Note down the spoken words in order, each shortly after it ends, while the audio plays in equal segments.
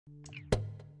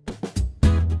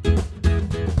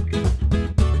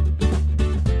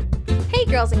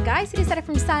girls and guys, it is Zeta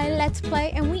from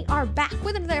ZaiLetsPlay, and we are back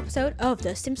with another episode of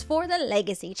The Sims 4 The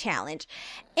Legacy Challenge.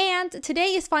 And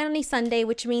today is finally Sunday,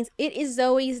 which means it is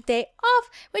Zoe's day off,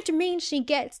 which means she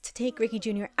gets to take Ricky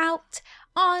Jr. out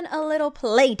on a little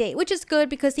play date, which is good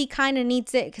because he kind of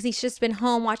needs it because he's just been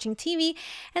home watching TV,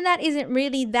 and that isn't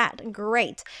really that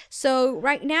great. So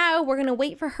right now, we're going to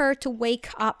wait for her to wake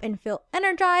up and feel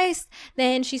energized.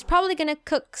 Then she's probably going to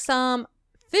cook some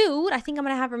food. I think I'm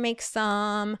gonna have her make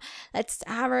let's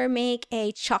have her make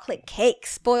a chocolate cake,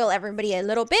 spoil everybody a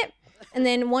little bit, and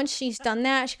then once she's done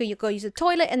that, she could go use the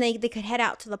toilet, and they could head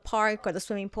out to the park or the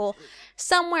swimming pool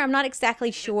somewhere. I'm not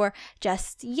exactly sure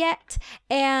just yet,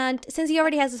 and since he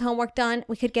already has his homework done,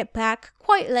 we could get back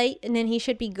quite late and then he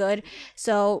should be good.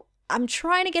 So I'm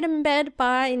trying to get him in bed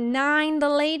by 9 the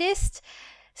latest.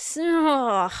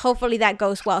 So hopefully that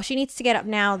goes well. She needs to get up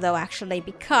now though, actually,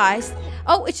 because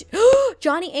it's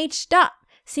Johnny aged up.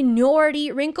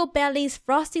 Seniority, wrinkled bellies,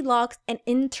 frosty locks, and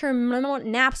interminable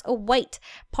naps await.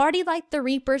 Party like the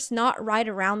Reaper's not right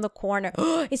around the corner.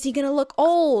 Is he gonna look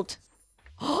old?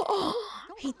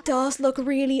 He does look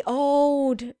really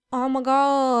old. Oh my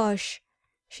gosh.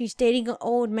 She's dating an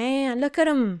old man. Look at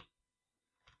him.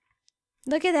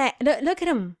 Look at that. Look at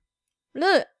him.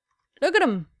 Look at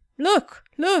him. Look.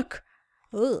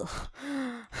 Ugh.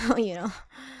 You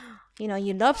know,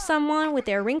 you love someone with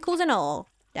their wrinkles and all.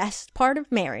 That's part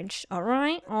of marriage. All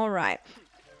right.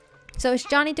 So is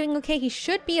Johnny doing okay? He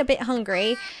should be a bit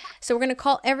hungry. So we're going to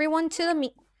call everyone to the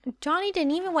meet. Johnny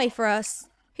didn't even wait for us.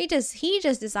 He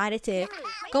just decided to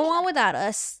go on without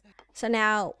us. So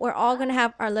now we're all going to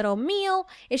have our little meal.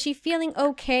 Is she feeling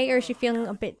okay, or is she feeling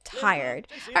a bit tired?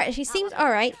 All right, she seems all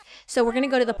right. So we're going to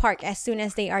go to the park as soon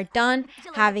as they are done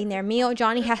having their meal.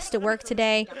 Johnny has to work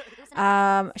today.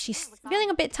 She's feeling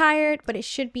a bit tired, but it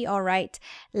should be all right.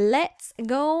 Let's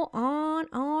go on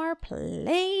our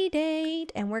play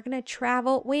date, and we're going to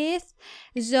travel with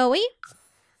Zoey.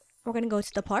 We're going to go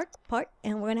to the park,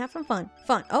 and we're going to have some fun.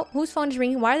 Oh, whose phone is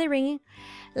ringing? Why are they ringing?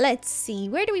 Let's see.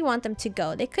 Where do we want them to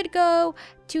go? They could go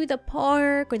to the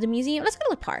park or the museum. Let's go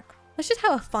to the park. Let's just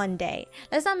have a fun day.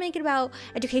 Let's not make it about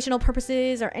educational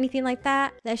purposes or anything like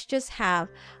that. Let's just have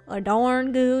a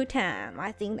darn good time.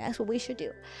 I think that's what we should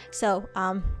do. So,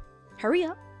 hurry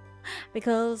up,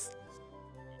 because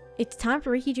it's time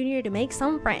for Ricky Jr. to make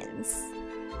some friends.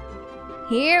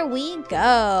 Here we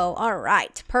go. All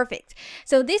right, perfect.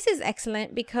 So this is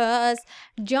excellent because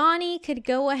Johnny could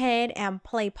go ahead and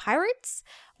play pirates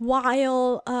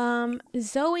while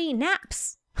Zoey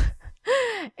naps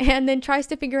and then tries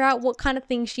to figure out what kind of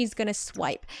things she's gonna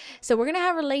swipe. So we're gonna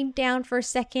have her lay down for a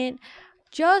second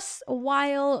just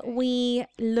while we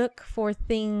look for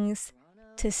things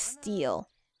to steal.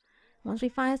 Once we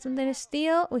find something to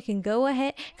steal, we can go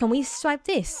ahead. Can we swipe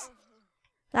this?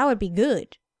 That would be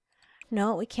good.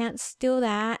 No, we can't steal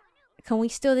that. Can we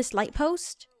steal this light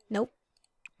post? Nope.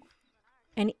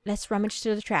 And let's rummage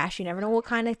through the trash. You never know what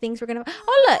kind of things we're gonna...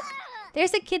 Oh, look!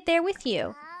 There's a kid there with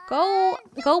you. Go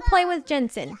play with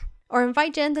Jensen. Or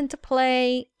invite Jensen to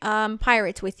play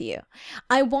pirates with you.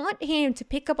 I want him to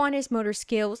pick up on his motor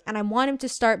skills, and I want him to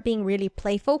start being really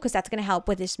playful, because that's gonna help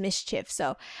with his mischief.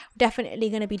 So, definitely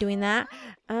gonna be doing that.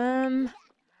 Don't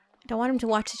want him to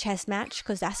watch the chess match,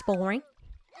 because that's boring.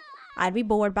 I'd be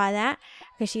bored by that,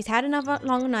 because she's had enough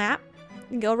long nap.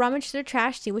 Go rummage through the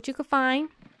trash, see what you can find.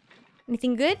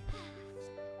 Anything good?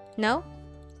 No?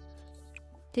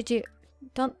 Did you...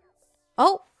 Don't...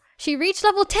 Oh! She reached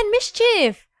level 10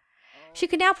 mischief! She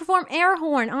can now perform air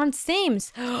horn on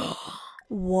Sims.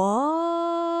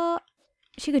 What?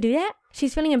 She could do that?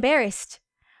 She's feeling embarrassed.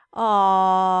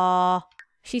 Aww.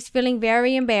 She's feeling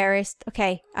very embarrassed.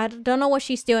 Okay, I don't know what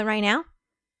she's doing right now.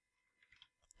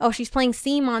 Oh, she's playing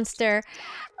Sea Monster.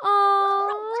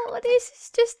 Oh, this is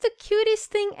just the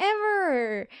cutest thing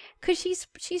ever. Cause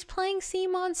she's playing Sea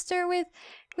Monster with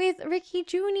Ricky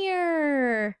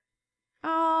Jr.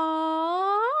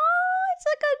 Oh, it's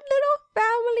like a little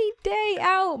family day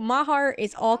out. My heart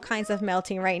is all kinds of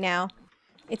melting right now.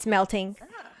 It's melting.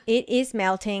 It is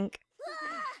melting.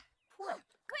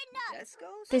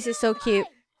 This is so cute.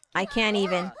 I can't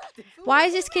even. Why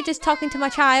is this kid just talking to my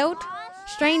child?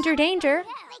 Stranger danger.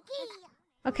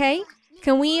 Okay.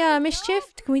 Can we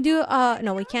mischief? Can we do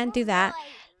no, we can't do that.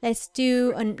 Let's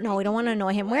do no, we don't want to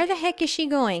annoy him. Where the heck is she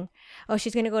going? Oh,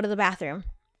 she's gonna go to the bathroom.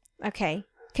 Okay.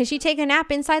 Can she take a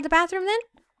nap inside the bathroom then?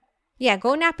 Yeah,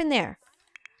 go nap in there.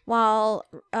 While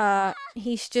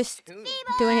he's just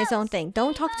doing his own thing.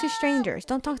 Don't talk to strangers.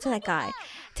 Don't talk to that guy.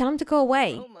 Tell him to go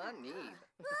away.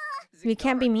 You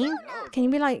can't be mean. Can you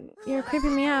be like, you're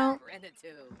creeping me out?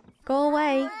 Go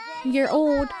away. You're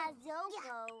old.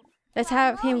 Let's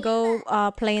have him go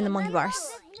play in the monkey bars.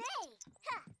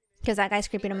 Because that guy's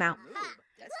creeping him out.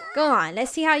 Go on.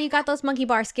 Let's see how you got those monkey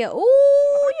bar skills.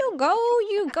 Ooh, you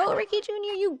go, Ricky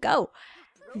Jr., you go.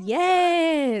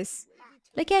 Yes.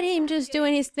 Look at him just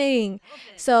doing his thing.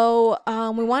 So,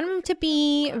 we want him to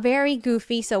be very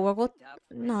goofy. So we'll go.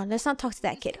 No, let's not talk to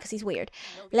that kid because he's weird.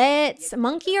 Let's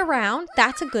monkey around.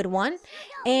 That's a good one.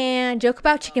 And joke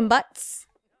about chicken butts.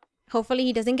 Hopefully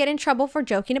he doesn't get in trouble for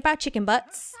joking about chicken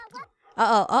butts.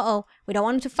 Uh-oh. We don't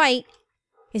want him to fight.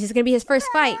 This is going to be his first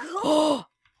fight. Oh.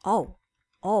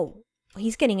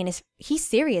 He's getting in his... He's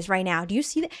serious right now. Do you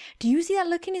see that? Do you see that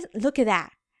look in his... Look at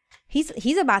that.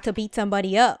 He's about to beat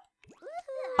somebody up.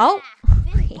 Oh.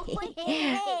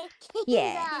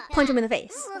 Yeah. Punch him in the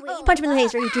face. Punch him in the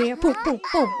face, Ricky Jr. Boom, boom,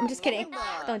 boom. I'm just kidding.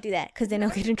 Don't do that because then he'll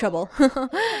get in trouble.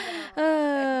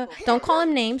 Don't call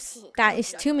him names. That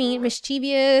is too mean.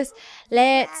 Mischievous.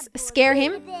 Let's scare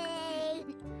him.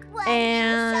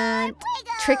 And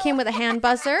trick him with a hand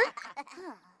buzzer.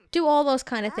 Do all those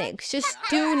kind of things. Just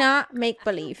do not make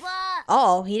believe.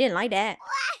 Oh, he didn't like that.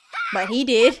 But he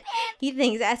did. He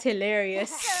thinks that's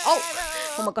hilarious.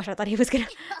 Oh my gosh, I thought he was gonna...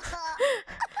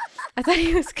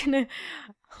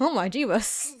 Oh my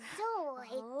jeebus.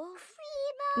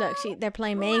 Look, they're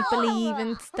playing make-believe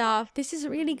and stuff. This is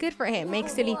really good for him. Make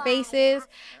silly faces.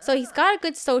 So he's got a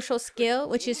good social skill,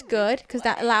 which is good. Because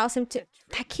that allows him to...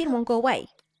 That kid won't go away.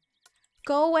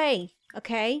 Go away.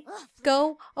 Okay?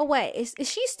 Go away. Is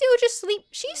she still just sleep?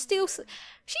 She's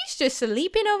just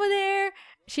sleeping over there.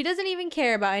 She doesn't even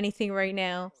care about anything right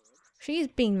now. She's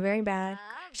being very bad.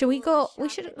 Should we go? We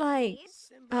should like...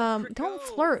 don't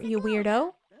flirt, you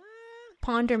weirdo.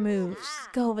 Ponder moves.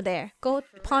 Go over there. Go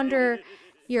ponder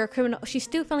your criminal... She's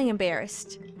still feeling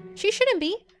embarrassed. She shouldn't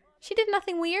be. She did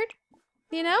nothing weird.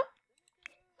 You know?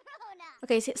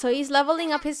 Okay, so he's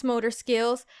leveling up his motor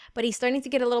skills, but he's starting to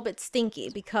get a little bit stinky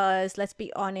because, let's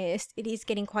be honest, it is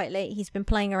getting quite late. He's been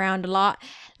playing around a lot.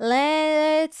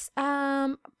 Let's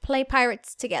play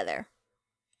pirates together,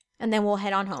 and then we'll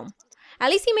head on home. At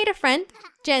least he made a friend,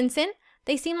 Jensen.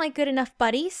 They seem like good enough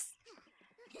buddies.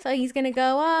 So he's gonna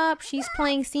go up. She's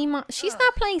playing She's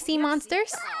not playing sea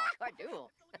monsters.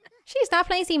 She's not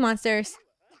playing sea monsters.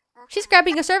 She's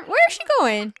grabbing a surf. Where is she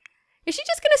going? Is she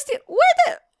just gonna steal? Where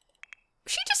the?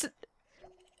 She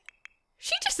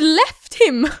just left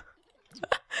him.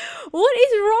 What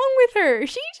is wrong with her?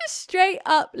 She just straight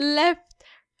up left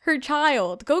her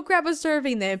child. Go grab a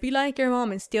serving then. Be like your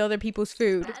mom and steal other people's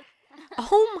food.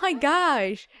 Oh my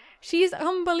gosh. She's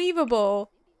unbelievable.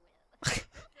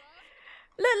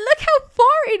 Look how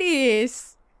far it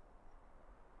is.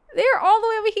 They're all the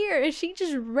way over here. And she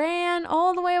just ran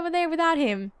all the way over there without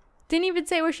him. Didn't even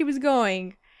say where she was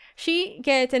going. She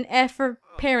gets an F for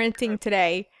parenting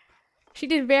today. She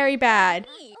did very bad.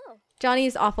 Johnny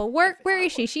is awful. Where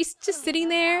is she? She's just sitting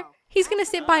there. He's gonna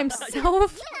sit by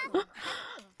himself.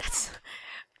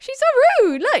 She's so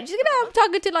rude. Look, she's gonna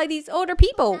talking to like these older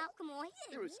people.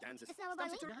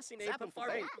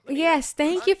 Yes,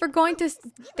 thank you for going to...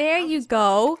 There you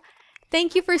go.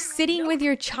 Thank you for sitting with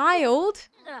your child.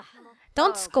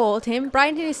 Don't scold him.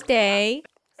 Brighten his day.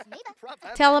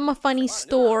 Tell him a funny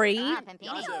story.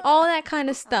 All that kind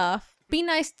of stuff. Be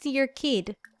nice to your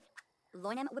kid.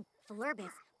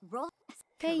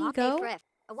 There you go.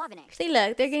 See,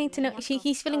 look, they're getting to know...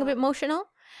 He's feeling a bit emotional.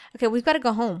 Okay, we've got to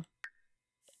go home.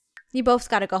 You both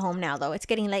got to go home now, though. It's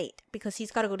getting late because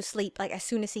he's got to go to sleep like as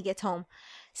soon as he gets home.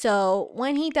 So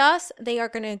when he does, they are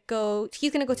going to go...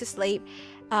 He's going to go to sleep.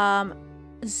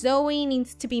 Zoey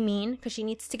needs to be mean because she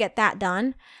needs to get that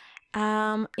done.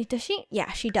 Does she?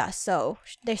 Yeah, she does. So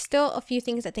there's still a few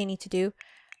things that they need to do.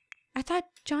 I thought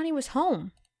Johnny was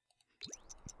home.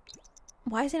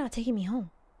 Why is it not taking me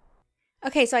home?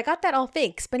 Okay, so I got that all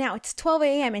fixed, but now it's 12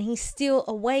 a.m. and he's still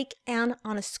awake and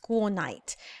on a school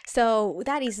night. So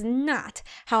that is not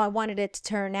how I wanted it to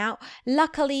turn out.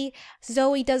 Luckily,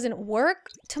 Zoey doesn't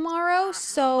work tomorrow,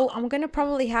 so I'm going to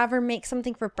probably have her make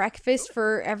something for breakfast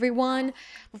for everyone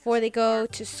before they go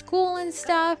to school and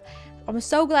stuff. I'm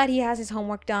so glad he has his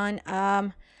homework done.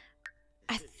 I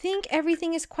think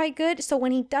everything is quite good. So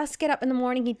when he does get up in the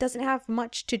morning, he doesn't have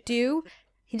much to do.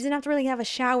 He doesn't have to really have a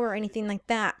shower or anything like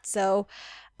that. So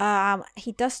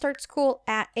he does start school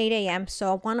at 8 a.m.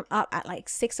 So I want him up at like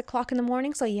 6 o'clock in the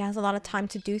morning. So he has a lot of time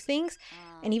to do things.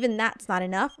 And even that's not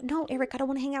enough. No, Eric, I don't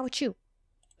want to hang out with you.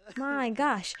 My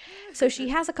gosh. So she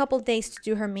has a couple days to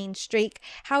do her main streak.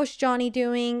 How's Johnny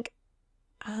doing?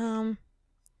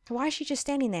 Why is she just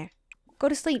standing there? Go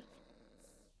to sleep.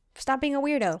 Stop being a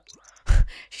weirdo.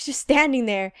 She's just standing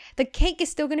there. The cake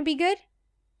is still going to be good?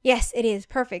 Yes, it is.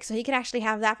 Perfect. So he can actually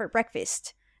have that for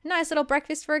breakfast. Nice little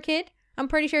breakfast for a kid. I'm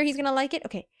pretty sure he's gonna like it.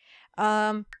 Okay.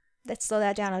 Let's slow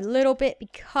that down a little bit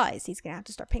because he's gonna have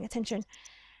to start paying attention.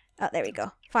 There we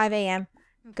go. 5 a.m.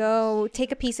 Go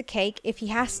take a piece of cake. If he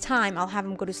has time, I'll have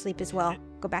him go to sleep as well.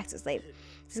 Go back to sleep.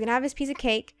 He's gonna have his piece of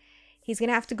cake. He's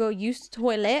gonna have to go use the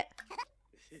toilet.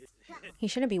 He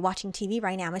shouldn't be watching TV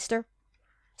right now, mister.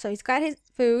 So he's got his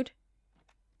food.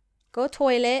 Go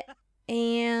toilet.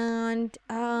 And,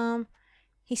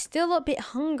 he's still a bit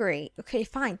hungry. Okay,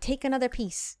 fine. Take another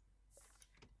piece.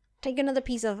 Take another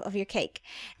piece of your cake.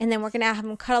 And then we're gonna have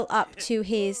him cuddle up to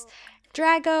his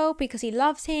Drago because he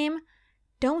loves him.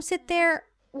 Don't sit there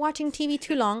watching TV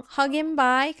too long. Hug him,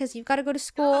 bye, because you've got to go to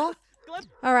school.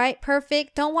 All right,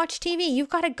 perfect. Don't watch TV. You've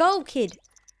got to go, kid.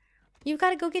 You've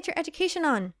got to go get your education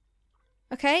on.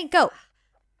 Okay, go.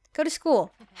 Go to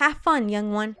school. Have fun,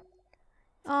 young one.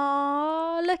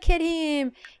 Oh, look at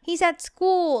him. He's at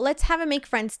school. Let's have him make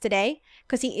friends today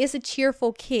because he is a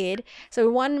cheerful kid. So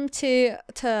we want him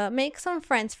to make some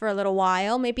friends for a little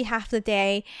while, maybe half the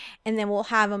day, and then we'll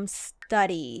have him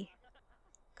study.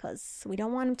 Because we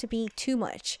don't want him to be too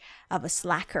much of a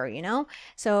slacker, you know?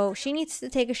 So she needs to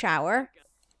take a shower.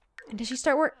 And does she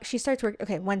start work? She starts work.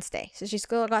 Okay, Wednesday. So she's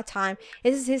still got time.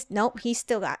 This is his. Nope, he's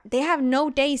still got. They have no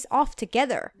days off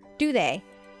together, do they?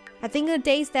 I think the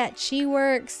days that she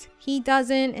works, he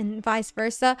doesn't, and vice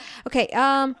versa. Okay,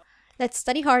 let's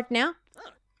study hard now.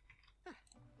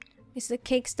 Is the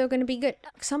cake still gonna be good?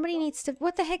 Somebody needs to.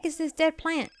 What the heck is this dead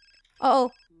plant?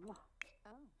 Uh-oh.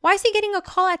 Why is he getting a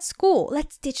call at school?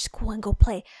 Let's ditch school and go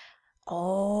play.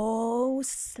 Oh,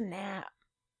 snap.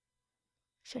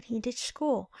 Should he ditch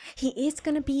school? He is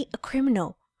going to be a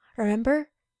criminal. Remember?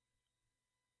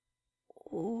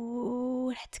 Ooh,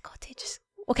 let's go ditch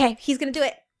school. Okay, he's going to do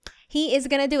it. He is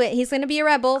going to do it. He's going to be a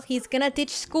rebel. He's going to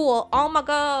ditch school. Oh my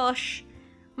gosh.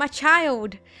 My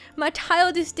child. My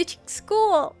child is ditching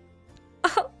school.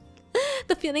 Oh,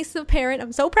 the feelings of a parent.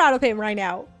 I'm so proud of him right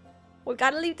now. We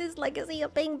gotta leave this legacy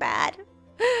of being bad.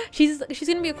 She's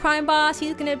gonna be a crime boss.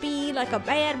 He's gonna be like a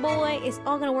bad boy. It's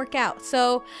all gonna work out.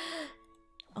 So,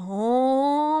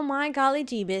 oh my golly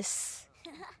jeebus.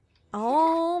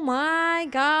 Oh my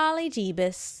golly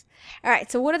jeebus. All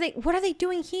right. So what are they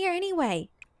doing here anyway?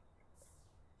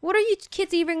 What are you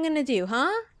kids even gonna do,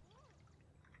 huh?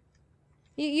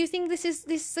 You think this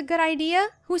is a good idea?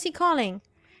 Who's he calling?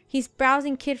 He's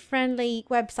browsing kid-friendly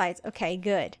websites. Okay,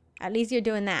 good. At least you're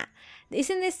doing that.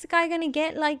 Isn't this guy gonna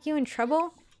get like you in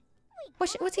trouble?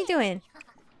 What's he doing?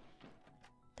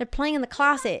 They're playing in the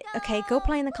closet. Okay, go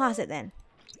play in the closet then.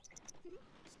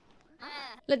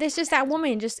 Look, there's just that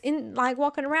woman just in like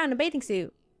walking around in a bathing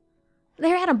suit.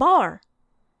 They're at a bar.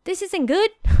 This isn't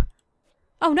good.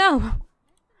 Oh no.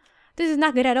 This is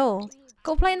not good at all.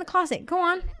 Go play in the closet. Go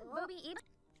on.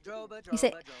 You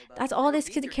say that's all this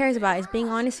kid cares about is being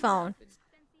on his phone.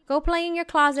 Go play in your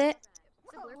closet.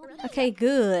 Okay,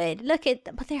 good. Look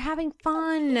at but they're having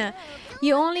fun.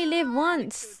 You only live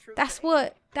once. That's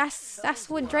what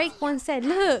Drake once said.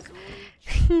 Look.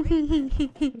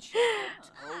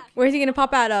 Where's he gonna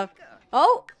pop out of?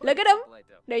 Oh, look at him.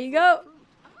 There you go.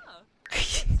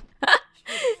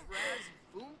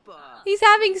 He's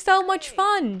having so much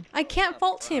fun. I can't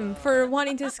fault him for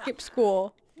wanting to skip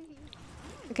school.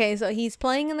 Okay, so he's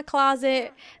playing in the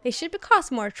closet. They should cause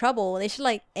more trouble. They should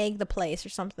like egg the place or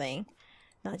something.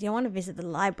 No, you don't want to visit the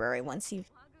library once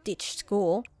you've ditched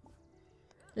school.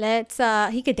 Let's,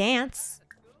 he could dance.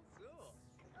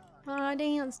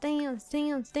 Dance, dance,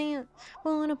 dance, dance.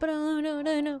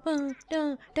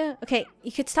 Okay,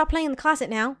 you could stop playing in the closet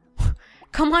now.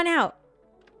 Come on out.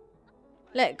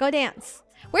 Go dance.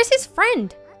 Where's his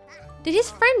friend? Did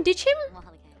his friend ditch him?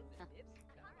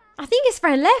 I think his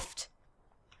friend left.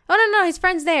 Oh, no, his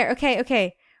friend's there.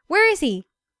 Okay. Where is he?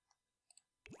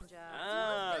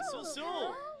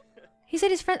 He said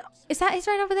his friend... Is that his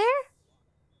friend over there?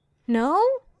 No?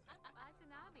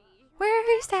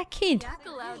 Where is that kid?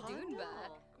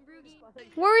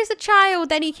 Where is the child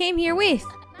that he came here with?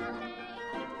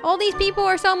 All these people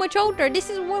are so much older.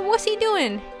 What's he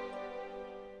doing?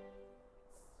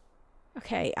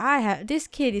 Okay, this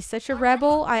kid is such a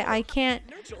rebel. I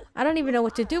don't even know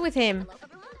what to do with him.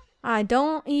 I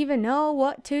don't even know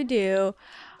what to do.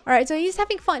 Alright, so he's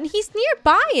having fun. He's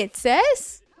nearby, it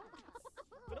says.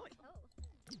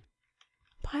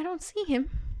 But I don't see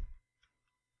him.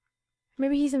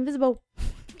 Maybe he's invisible.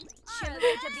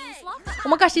 Oh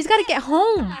my gosh, he's got to get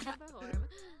home.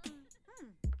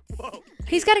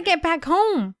 He's got to get back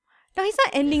home. No, he's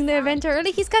not ending the event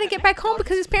early. He's got to get back home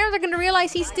because his parents are going to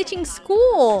realize he's ditching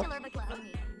school.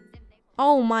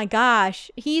 Oh my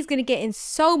gosh. He's going to get in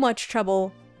so much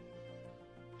trouble.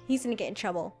 He's going to get in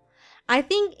trouble. I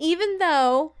think even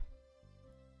though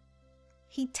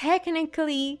he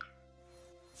technically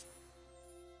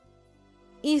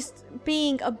is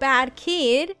being a bad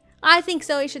kid, I think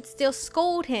Zoey should still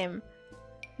scold him.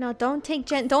 No, don't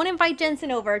invite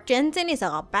Jensen over. Jensen is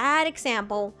a bad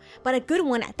example, but a good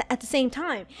one at the same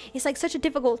time. It's like such a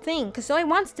difficult thing because Zoey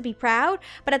wants to be proud,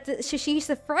 but she's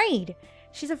afraid.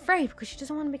 She's afraid because she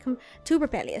doesn't want to become too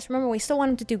rebellious. Remember, we still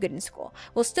want him to do good in school.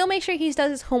 We'll still make sure he does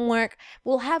his homework.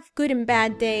 We'll have good and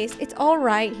bad days. It's all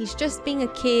right. He's just being a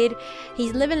kid.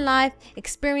 He's living life,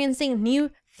 experiencing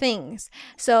new things.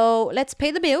 So let's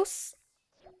pay the bills.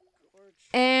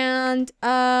 And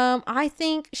I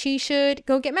think she should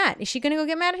go get mad. Is she gonna go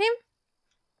get mad at him?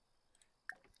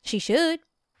 She should.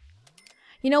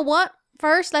 You know what?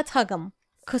 First, let's hug him.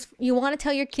 Because you want to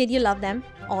tell your kid you love them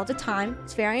all the time.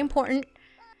 It's very important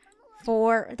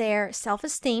for their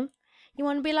self-esteem. You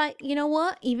want to be like, you know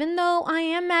what? Even though I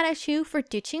am mad at you for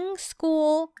ditching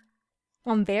school,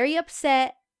 I'm very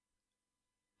upset.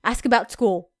 Ask about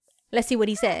school. Let's see what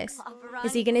he says.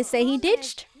 Is he gonna say he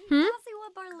ditched?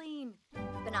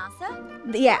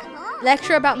 Yeah,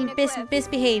 lecture about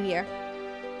misbehavior.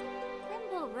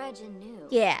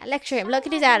 Yeah, lecture him. Look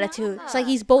at his attitude. It's like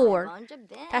he's bored.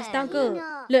 That's not good.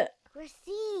 Look.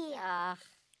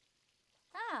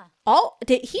 Oh,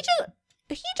 did he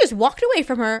just walked away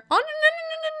from her? Oh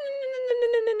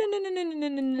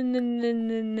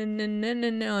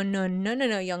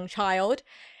no, young child.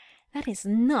 That is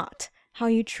not how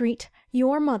you treat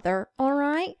your mother, all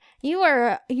right?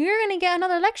 You're gonna get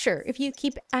another lecture if you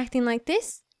keep acting like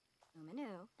this.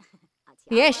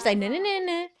 Yeah, she's like,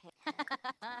 no.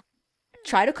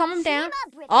 Try to calm him down.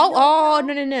 Oh,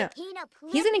 no.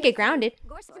 He's gonna get grounded.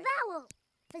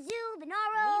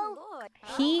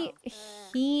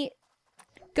 He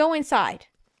go inside.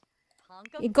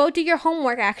 You go do your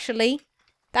homework, actually.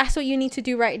 That's what you need to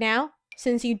do right now,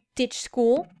 since you ditched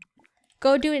school.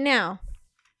 Go do it now.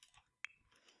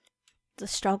 The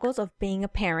struggles of being a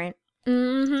parent.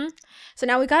 So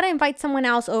now we gotta invite someone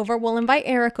else over. We'll invite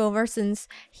Eric over since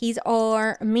he's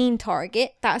our mean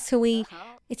target. That's who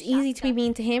it's easy to be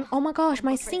mean to him. Oh my gosh,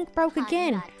 my sink broke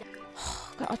again.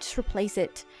 God, I'll just replace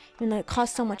it. Even though it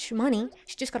costs so much money.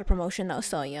 She just got a promotion though,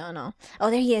 so yeah, no. Oh,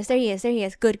 there he is.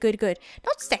 Good.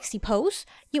 Not sexy pose.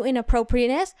 You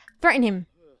inappropriateness. Threaten him.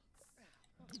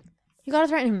 You gotta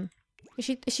threaten him. Is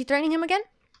she threatening him again?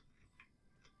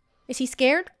 Is he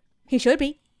scared? He should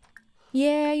be.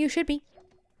 Yeah, you should be.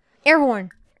 Air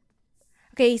horn.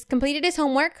 Okay, he's completed his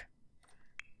homework.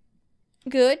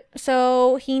 Good.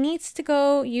 So he needs to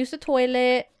go use the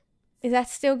toilet. Is that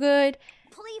still good?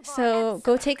 So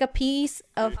go take a piece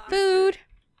of food.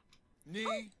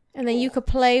 And then you could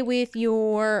play with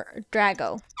your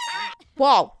Drago.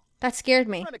 Whoa, that scared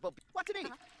me.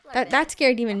 That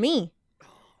scared even me.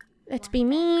 Let's be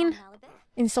mean.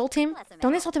 Insult him.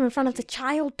 Don't insult him in front of the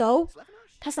child, though.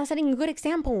 That's not setting a good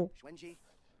example.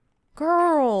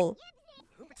 Girl,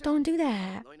 don't do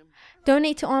that.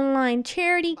 Donate to online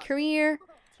charity, career.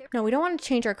 No, we don't want to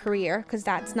change our career because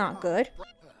that's not good.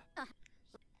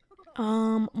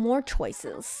 More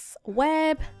choices.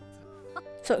 Web.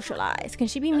 Socialize. Can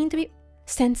she be mean to me?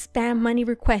 Send spam money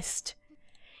request.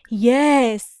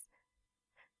 Yes.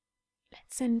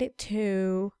 Let's send it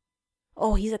to...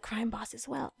 Oh, he's a crime boss as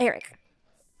well. Eric.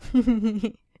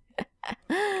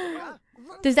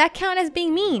 Does that count as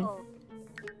being mean?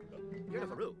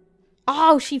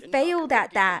 Oh, she failed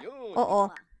at that.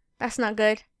 Uh-oh. That's not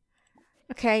good.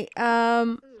 Okay,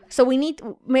 so we need...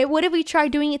 What if we try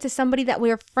doing it to somebody that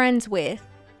we're friends with?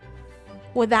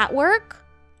 Would that work?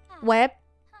 Web?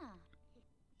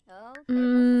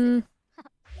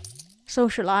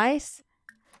 Socialize?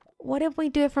 What if we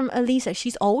do it from Elisa?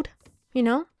 She's old, you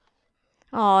know?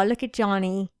 Oh, look at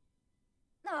Johnny.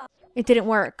 It didn't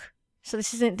work. So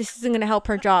this isn't gonna help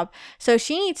her job. So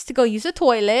she needs to go use the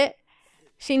toilet.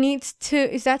 She needs to...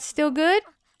 Is that still good?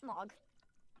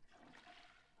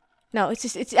 No,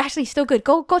 it's actually still good.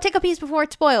 Go take a piece before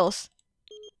it spoils.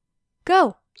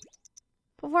 Go.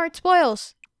 Before it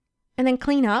spoils. And then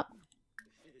clean up.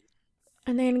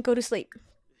 And then go to sleep.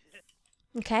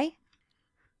 Okay?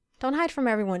 Don't hide from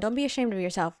everyone. Don't be ashamed of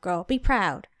yourself, girl. Be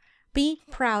proud. Be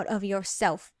proud of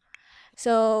yourself.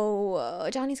 So,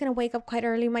 Johnny's gonna wake up quite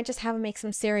early. Might just have him make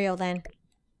some cereal then.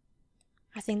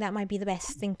 I think that might be the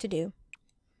best thing to do.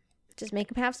 Just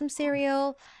make him have some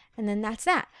cereal. And then that's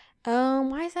that.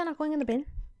 Why is that not going in the bin?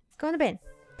 Go in the bin.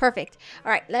 Perfect.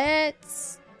 Alright,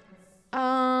 let's...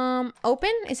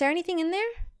 Open? Is there anything in there?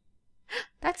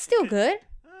 That's still good.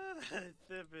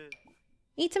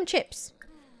 Eat some chips.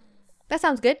 That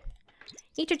sounds good.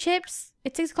 Eat your chips.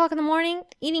 It's 6 o'clock in the morning.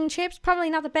 Eating chips, probably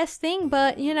not the best thing,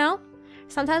 but, you know,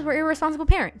 sometimes we're irresponsible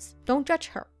parents. Don't judge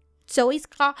her.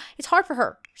 it's hard for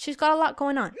her. She's got a lot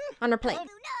going on her plate.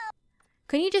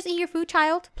 Can you just eat your food,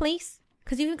 child, please?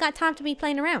 Because you've got time to be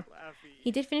playing around.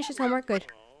 He did finish his homework, good.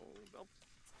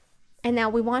 And now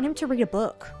we want him to read a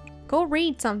book. Go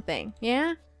read something,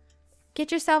 yeah?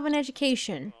 Get yourself an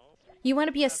education. You want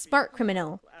to be a smart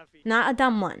criminal, not a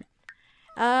dumb one.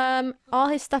 All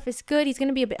his stuff is good. He's going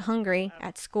to be a bit hungry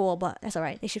at school, but that's all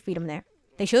right. They should feed him there.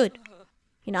 They should.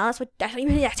 You know, that's what you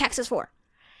pay taxes for.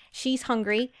 She's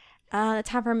hungry. Let's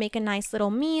have her make a nice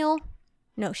little meal.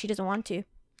 No, she doesn't want to.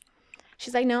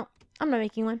 She's like, no, I'm not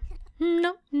making one.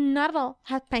 No, not at all.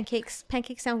 Have pancakes.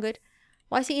 Pancakes sound good.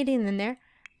 Why is he eating in there?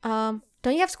 Don't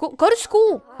you have school? Go to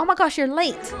school. Oh my gosh, you're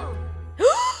late.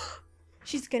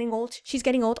 She's getting old. She's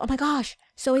getting old. Oh my gosh.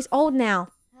 So he's old now.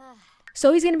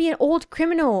 So he's going to be an old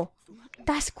criminal.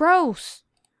 That's gross.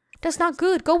 That's not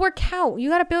good. Go work out. You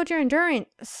got to build your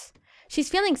endurance. She's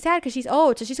feeling sad because she's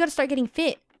old. So she's got to start getting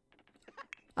fit.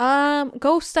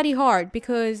 Go study hard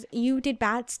because you did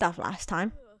bad stuff last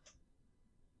time.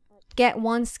 Get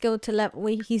one skill to level.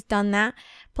 He's done that.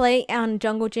 Play on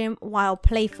jungle gym while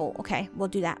playful. Okay, we'll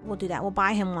do that. We'll do that. We'll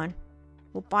buy him one.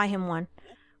 We'll buy him one.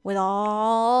 With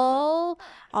all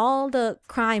the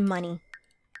crime money.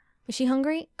 Is she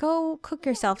hungry? Go cook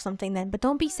yourself something then. But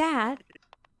don't be sad.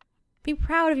 Be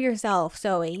proud of yourself,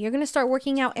 Zoey. You're going to start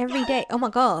working out every day. Oh my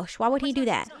gosh. Why would he do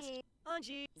that?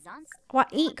 What?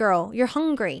 Eat, girl. You're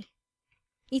hungry.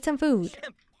 Eat some food.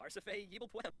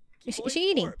 Is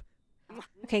she eating?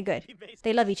 Okay, good.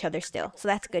 They love each other still. So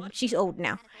that's good. She's old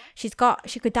now. She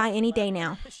could die any day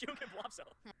now.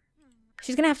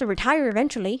 She's going to have to retire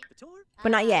eventually.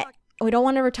 But not yet. We don't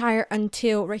want to retire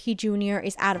until Ricky Jr.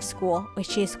 is out of school,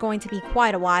 which is going to be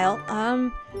quite a while.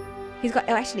 He's got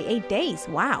actually 8 days.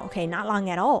 Wow. Okay, not long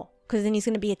at all. Because then he's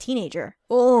going to be a teenager.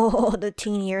 Oh, the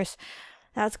teen years.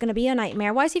 That's going to be a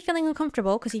nightmare. Why is he feeling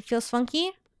uncomfortable? Because he feels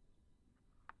funky?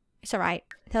 It's alright.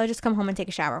 He'll just come home and take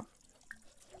a shower.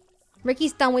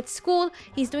 Ricky's done with school.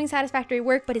 He's doing satisfactory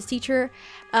work, but his teacher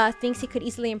thinks he could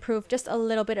easily improve just a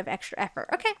little bit of extra effort.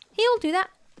 Okay, he'll do that.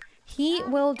 He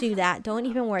will do that. Don't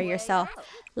even worry yourself.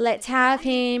 Let's have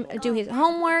him do his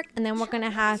homework, and then we're going to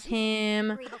have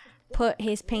him put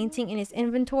his painting in his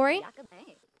inventory.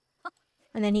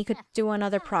 And then he could do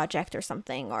another project or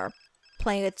something, or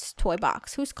play its toy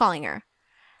box. Who's calling her?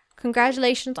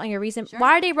 Congratulations on your recent...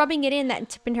 Why are they rubbing it in that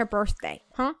it's been her birthday?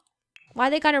 Huh? Why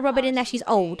they gotta rub it in that she's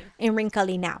old and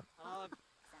wrinkly now?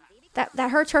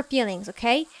 That hurts her feelings,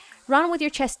 okay? Run with your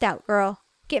chest out, girl.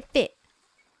 Get fit.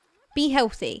 Be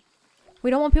healthy. We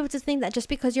don't want people to think that just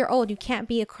because you're old, you can't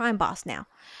be a crime boss now.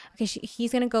 Okay,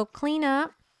 he's gonna go clean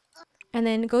up. And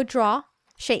then go draw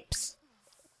shapes.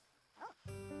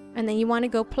 And then you want to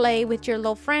go play with your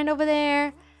little friend over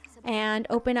there. And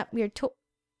open up your...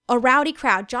 A rowdy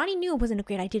crowd. Johnny knew it wasn't a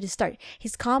great idea to start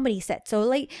his comedy set. So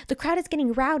late, the crowd is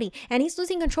getting rowdy. And he's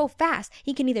losing control fast.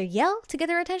 He can either yell to get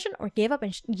their attention or give up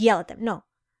and yell at them. No.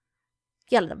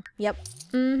 Yell at them. Yep.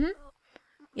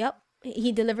 Yep.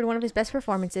 He delivered one of his best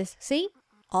performances. See?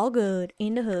 All good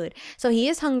in the hood. So he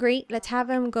is hungry. Let's have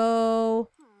him go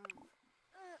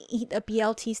eat a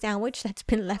BLT sandwich that's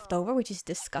been left over, which is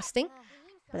disgusting.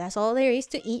 But that's all there is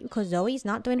to eat because Zoey's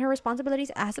not doing her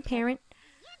responsibilities as a parent.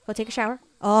 Go take a shower.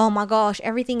 Oh my gosh,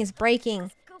 everything is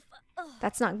breaking.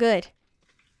 That's not good.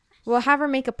 We'll have her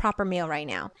make a proper meal right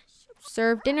now.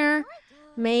 Serve dinner.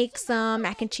 Make some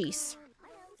mac and cheese.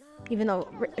 Even though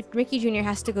Ricky Jr.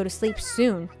 has to go to sleep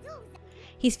soon.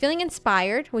 He's feeling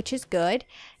inspired, which is good.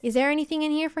 Is there anything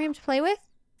in here for him to play with?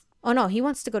 Oh no, he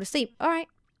wants to go to sleep. All right.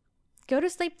 Go to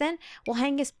sleep then. We'll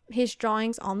hang his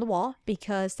drawings on the wall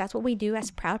because that's what we do as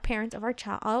proud parents of our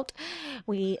child.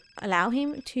 We allow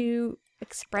him to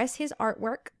express his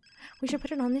artwork. We should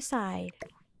put it on this side.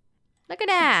 Look at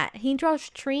that. He draws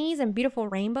trees and beautiful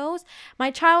rainbows.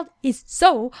 My child is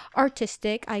so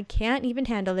artistic. I can't even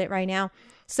handle it right now.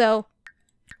 So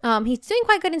he's doing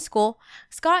quite good in school.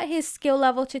 He's got his skill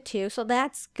level to 2, so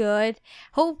that's good.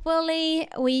 Hopefully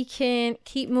we can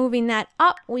keep moving that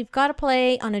up. We've got to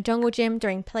play on a jungle gym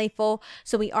during playful,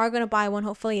 so we are going to buy one.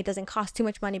 Hopefully it doesn't cost too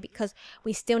much money because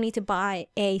we still need to buy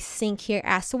a sink here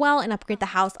as well and upgrade the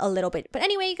house a little bit. But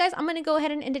anyway, you guys, I'm going to go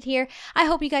ahead and end it here. I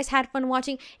hope you guys had fun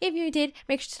watching. If you did,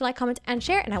 make sure to like, comment, and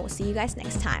share, and I will see you guys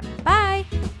next time. Bye!